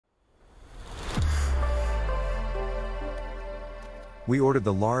We ordered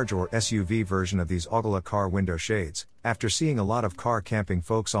the large or SUV version of these Ogla car window shades, after seeing a lot of car camping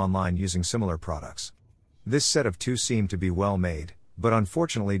folks online using similar products. This set of two seem to be well made, but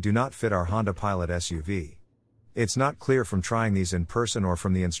unfortunately do not fit our Honda Pilot SUV. It's not clear from trying these in person or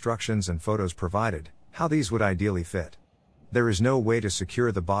from the instructions and photos provided, how these would ideally fit. There is no way to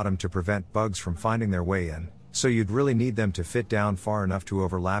secure the bottom to prevent bugs from finding their way in, so you'd really need them to fit down far enough to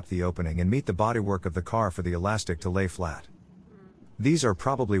overlap the opening and meet the bodywork of the car for the elastic to lay flat. These are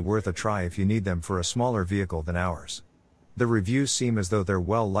probably worth a try if you need them for a smaller vehicle than ours. The reviews seem as though they're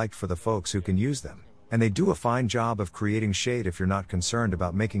well liked for the folks who can use them, and they do a fine job of creating shade if you're not concerned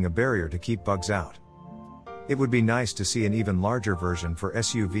about making a barrier to keep bugs out. It would be nice to see an even larger version for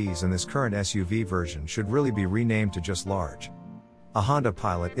SUVs, and this current SUV version should really be renamed to just large. A Honda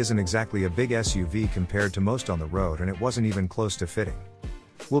Pilot isn't exactly a big SUV compared to most on the road, and it wasn't even close to fitting.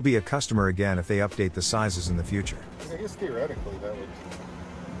 We'll be a customer again if they update the sizes in the future. I guess theoretically that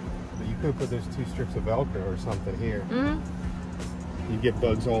would... You could put those 2 strips of Velcro or something here. You get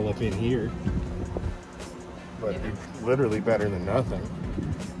bugs all up in here. But it's literally better than nothing.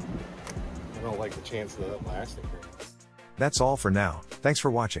 I don't like the chance of that lasting. That's all for now. Thanks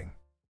for watching.